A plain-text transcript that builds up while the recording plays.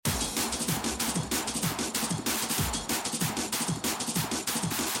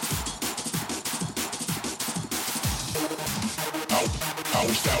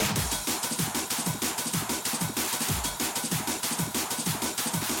ouwe stijl.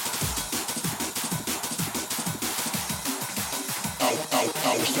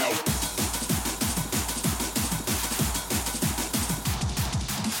 Ouwe stijl.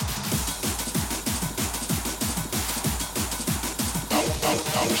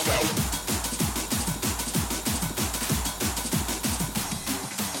 Ouwe stijl.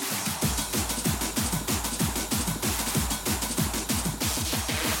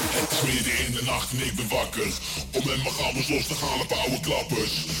 Het is midden in de nacht en ik ben wakker. Om met mijn gammers los te gaan op oude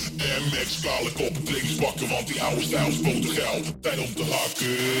klappers. MX, kale koppen, klinkers pakken, want die oude stijl is botergeil. Tijd om te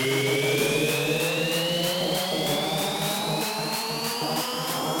hakken.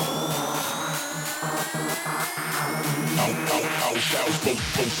 Oude stijl is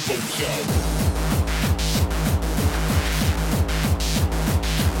botergeil.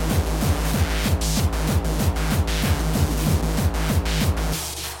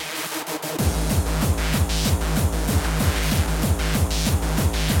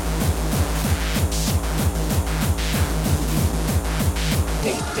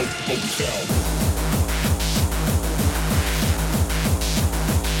 Botergeil.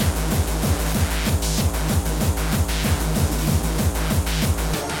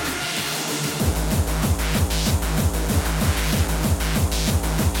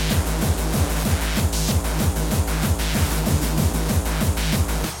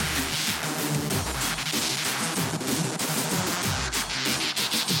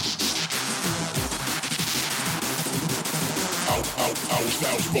 Oude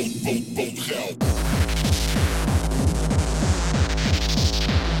stijl is botergeil.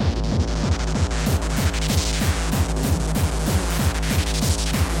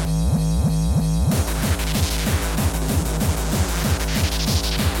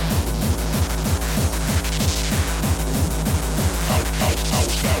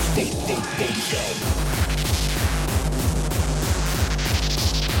 Oude stijl is botergeil.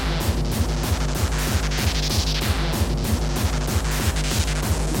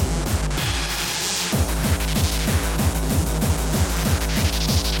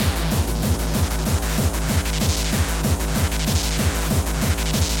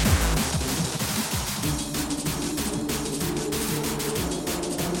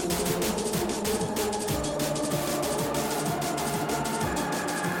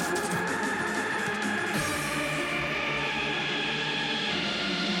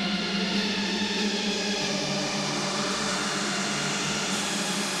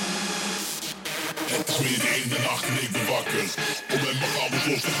 Het is midden in de nacht en ik ben wakker. Om met mijn gammers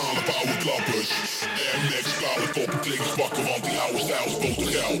los te gaan op oude klappers. MX, kale koppen, klinkers pakken, want die oude stijl is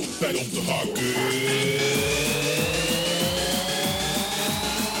botergeil. Tijd om te hakken.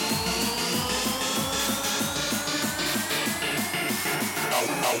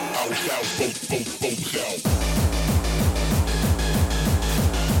 Oude stijl is botergeil.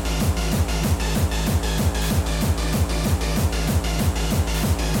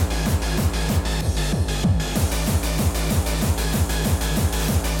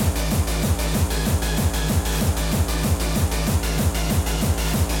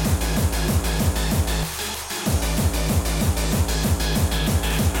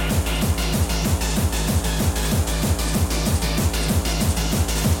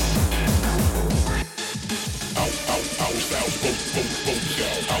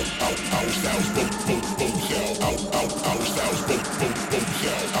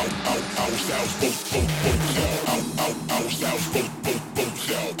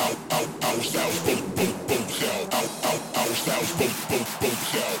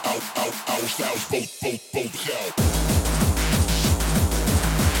 Oude stijl is botergeil.